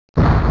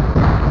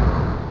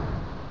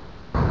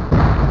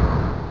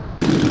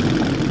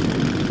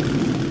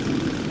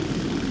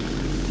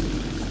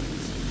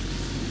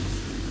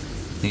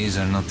These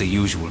are not the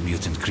usual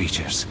mutant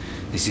creatures.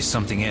 This is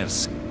something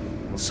else.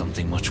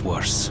 Something much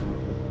worse.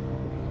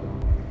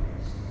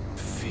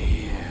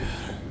 Fear.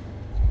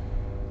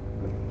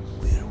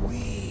 We're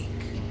weak.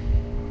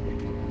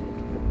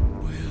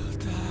 We'll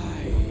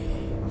die.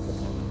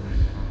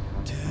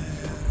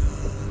 Terror.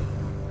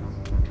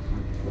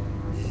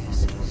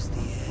 This is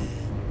the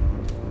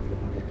end.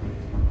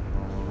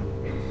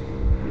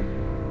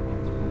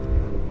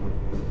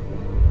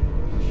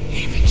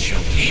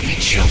 Even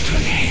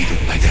children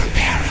hated by their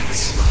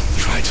parents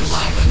try to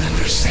love and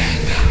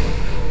understand them.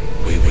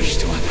 We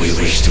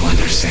wish to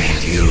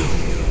understand you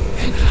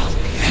and help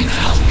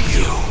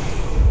you.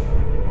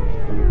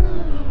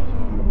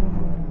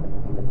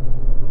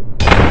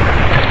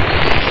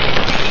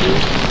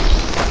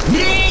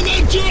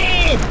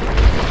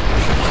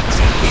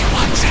 We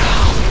want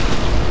help.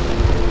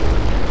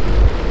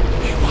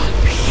 We want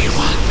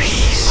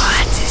peace.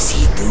 What is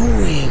he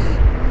doing?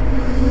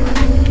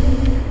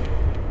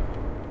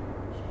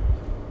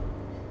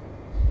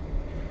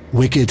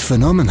 Wicked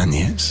phenomenon,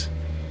 yes?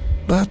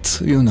 But,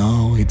 you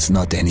know, it's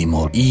not any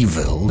more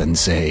evil than,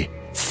 say,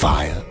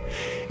 fire.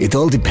 It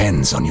all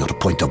depends on your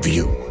point of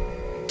view.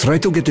 Try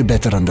to get a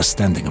better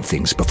understanding of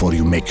things before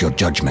you make your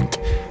judgment.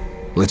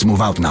 Let's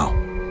move out now.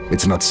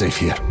 It's not safe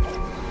here.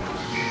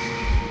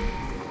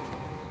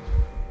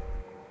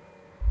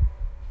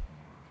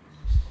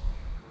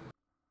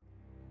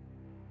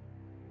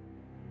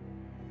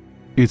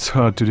 It's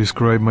hard to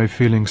describe my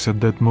feelings at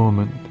that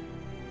moment.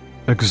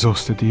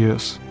 Exhausted,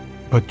 yes,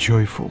 but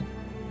joyful.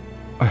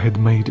 I had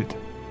made it.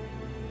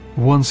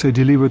 Once I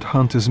delivered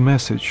Hunter's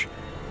message,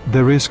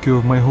 the rescue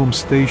of my home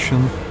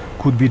station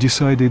could be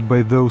decided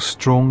by those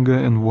stronger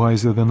and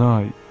wiser than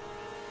I,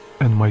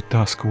 and my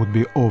task would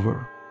be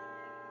over.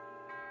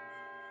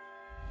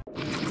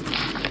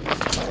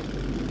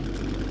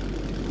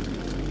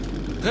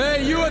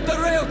 Hey, you at the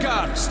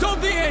railcar! Stop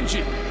the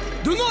engine!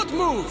 Do not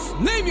move!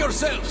 Name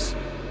yourselves!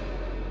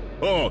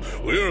 Oh,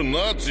 we're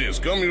Nazis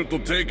come here to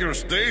take your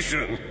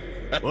station.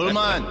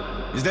 Ullman,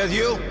 is that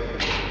you?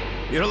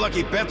 You're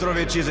lucky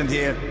Petrovich isn't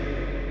here.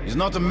 He's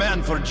not a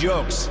man for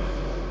jokes.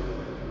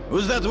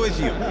 Who's that with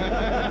you?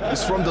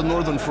 He's from the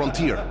northern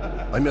frontier.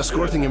 I'm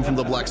escorting him from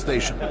the Black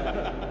Station.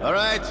 All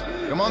right,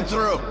 come on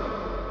through.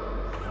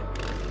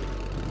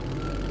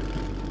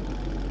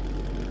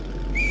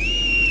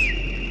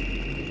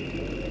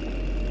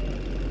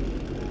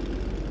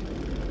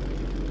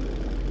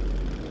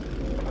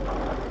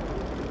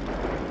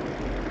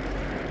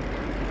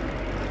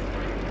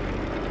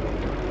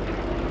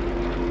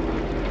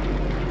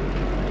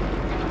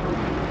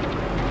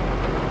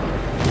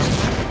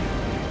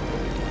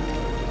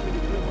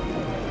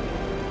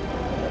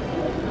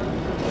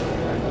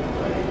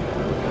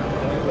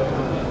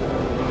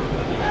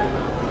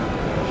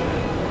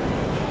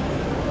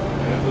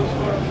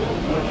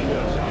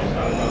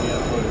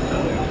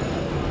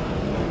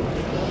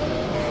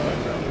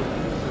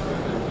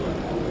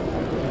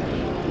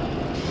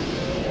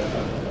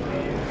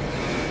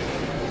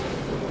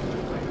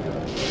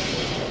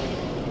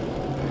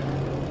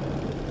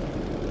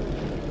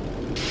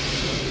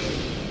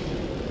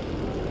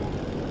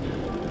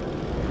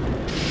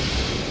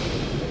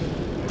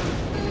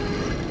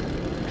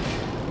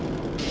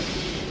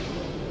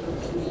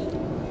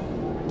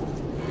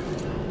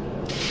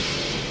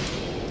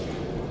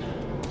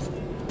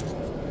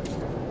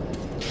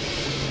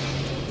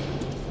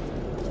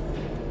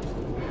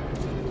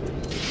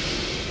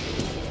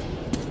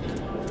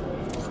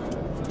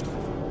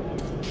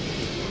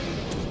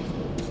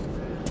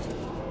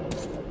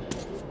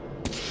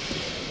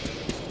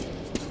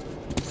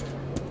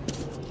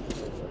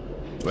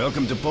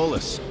 Welcome to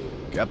Polis,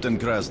 Captain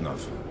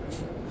Krasnov.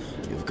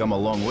 You've come a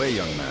long way,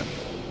 young man.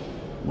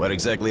 Where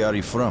exactly are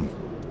you from?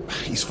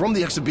 He's from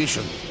the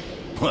exhibition.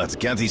 What,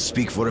 can't he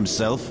speak for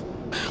himself?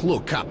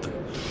 Look, Captain,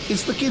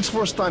 it's the kid's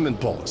first time in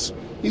Polis.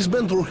 He's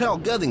been through hell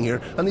getting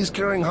here, and he's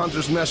carrying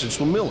Hunter's message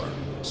to Miller.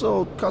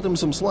 So, cut him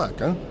some slack,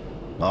 huh?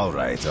 All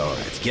right, all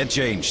right. Get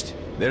changed.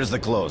 There's the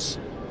clothes.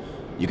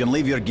 You can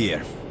leave your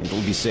gear.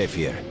 It'll be safe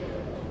here.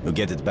 We'll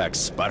get it back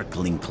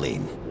sparkling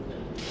clean.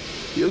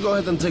 You go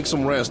ahead and take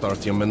some rest,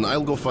 Artyom, and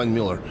I'll go find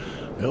Miller.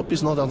 I hope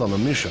he's not out on a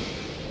mission.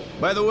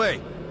 By the way,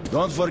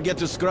 don't forget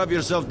to scrub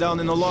yourself down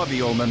in the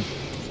lobby, Ullman.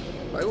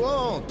 I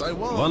won't.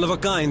 One of a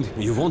kind.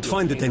 You won't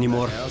find it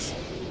anymore.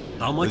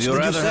 How much Would you did you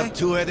rather say? have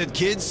two-headed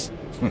kids?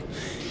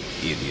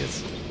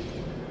 Idiots.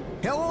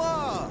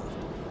 Hello!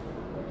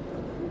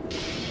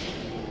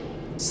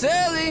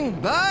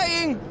 Selling!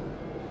 Buying!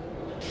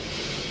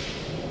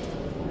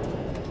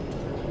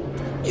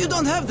 You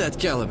don't have that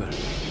caliber.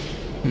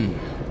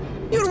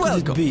 You're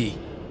welcome. Could it be?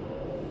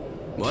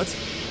 What?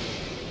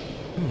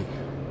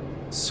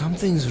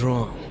 Something's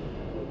wrong.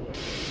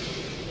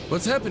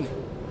 What's happening?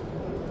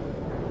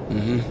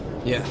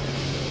 Yeah.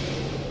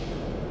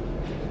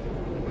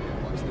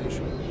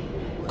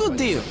 Good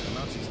deal. The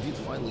Nazis did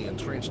finally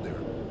entrench there.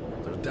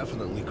 They're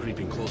definitely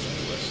creeping closer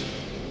to us.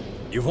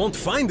 You won't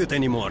find it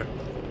anymore.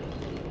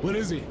 Where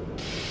is he?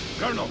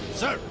 Colonel,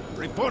 sir,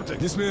 reporting.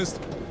 Dismissed.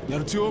 The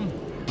Artyom,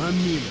 I'm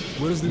Miller.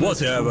 Where's the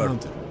Whatever.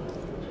 message from Hunter?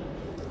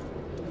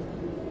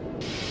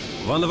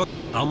 One of a...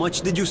 How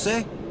much did you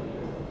say?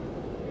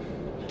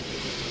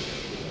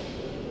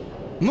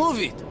 Move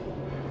it!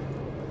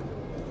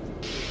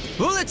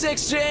 Bullets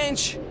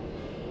exchange!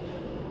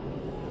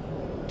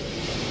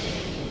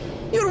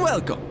 You're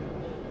welcome.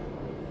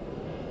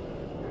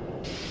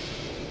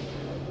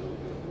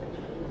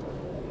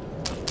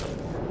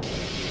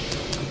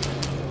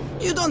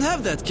 You don't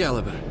have that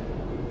caliber.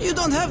 You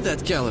don't have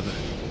that caliber.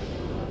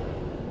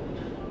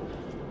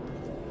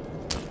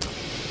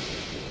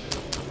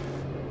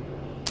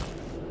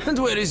 And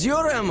where is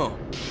your ammo?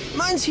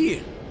 Mine's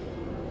here.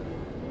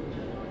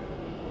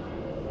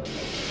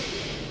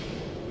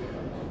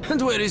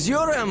 And where is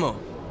your ammo?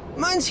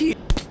 Mine's here.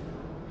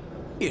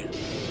 Here.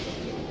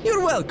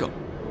 You're welcome.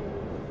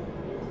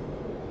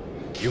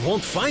 You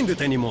won't find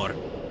it anymore.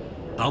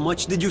 How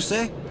much did you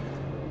say?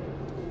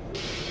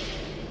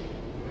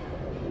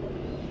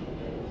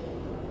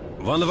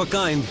 One of a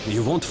kind.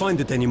 You won't find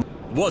it anymore.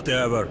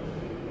 Whatever.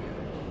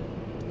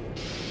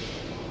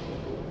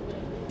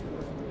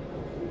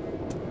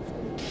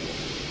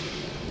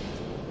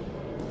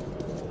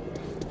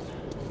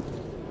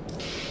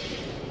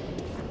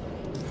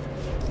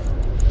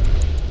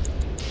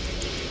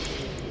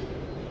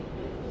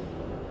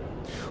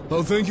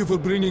 Well, thank you for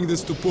bringing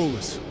this to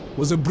Polis.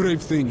 Was a brave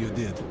thing you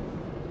did.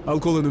 I'll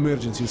call an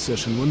emergency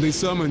session. When they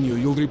summon you,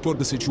 you'll report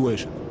the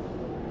situation.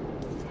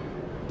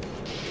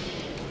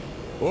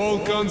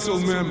 All council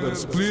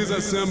members, please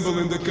assemble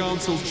in the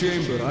council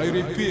chamber. I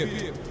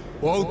repeat,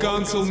 all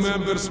council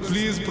members,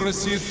 please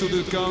proceed to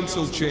the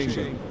council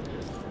chamber.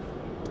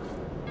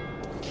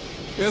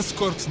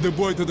 Escort the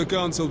boy to the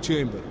council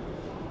chamber.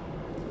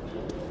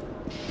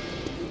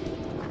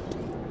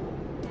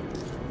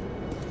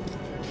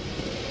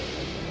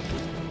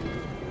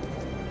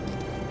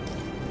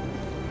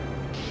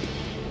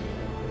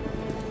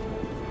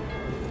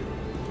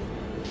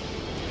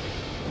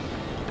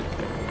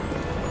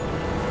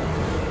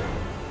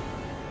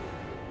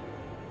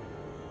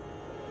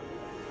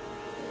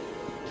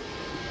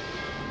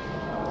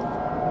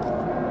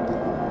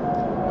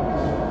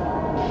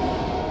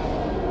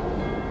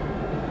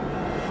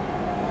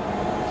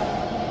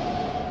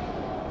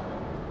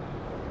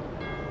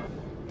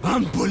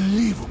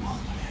 Unbelievable!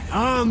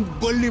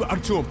 Unbelievable!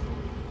 Artyom,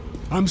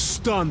 I'm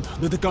stunned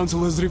that the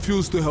council has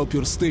refused to help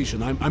your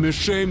station. I'm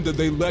ashamed that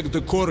they lack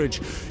the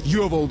courage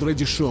you have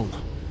already shown.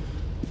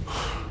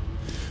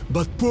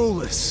 But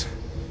Polis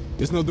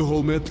is not the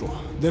whole metro.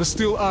 There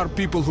still are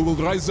people who will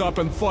rise up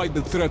and fight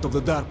the threat of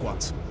the Dark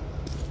Ones.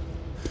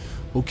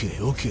 Okay.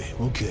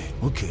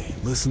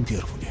 Listen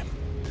carefully.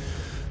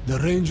 The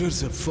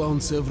Rangers have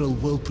found several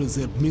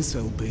well-preserved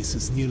missile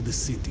bases near the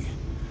city.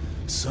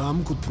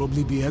 Some could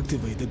probably be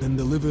activated and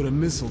deliver a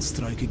missile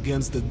strike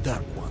against the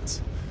Dark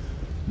Ones.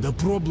 The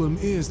problem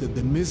is that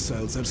the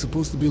missiles are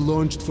supposed to be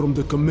launched from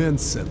the command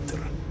center,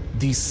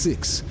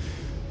 D6,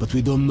 but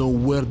we don't know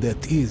where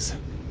that is,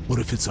 or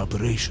if it's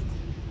operational.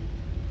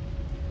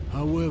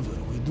 However,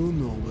 we do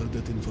know where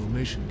that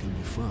information can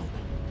be found.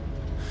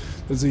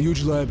 There's a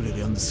huge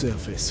library on the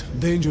surface.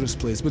 Dangerous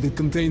place, but it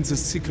contains a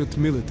secret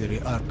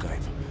military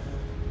archive.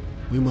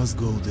 We must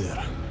go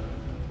there.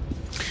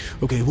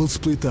 Okay, we'll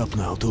split up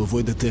now to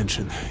avoid the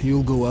tension.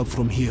 You'll go up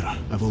from here.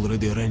 I've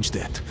already arranged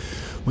that.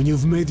 When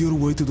you've made your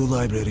way to the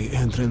library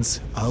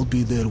entrance, I'll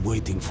be there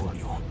waiting for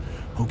you.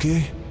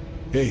 Okay?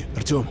 Hey,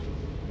 Artyom,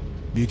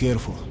 be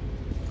careful.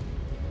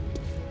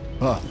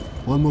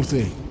 One more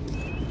thing.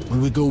 When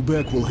we go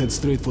back, we'll head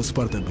straight for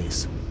Sparta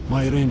base.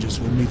 My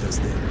Rangers will meet us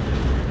there.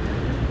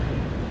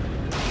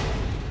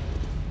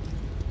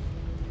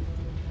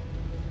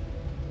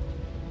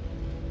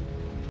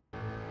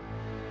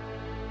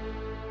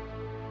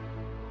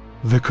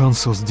 The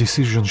Council's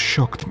decision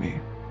shocked me,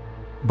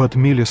 but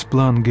Miller's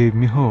plan gave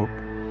me hope.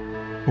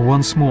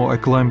 Once more I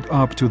climbed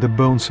up to the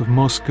bones of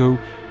Moscow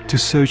to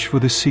search for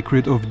the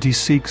secret of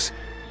D6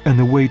 and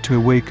a way to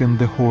awaken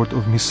the horde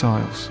of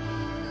missiles.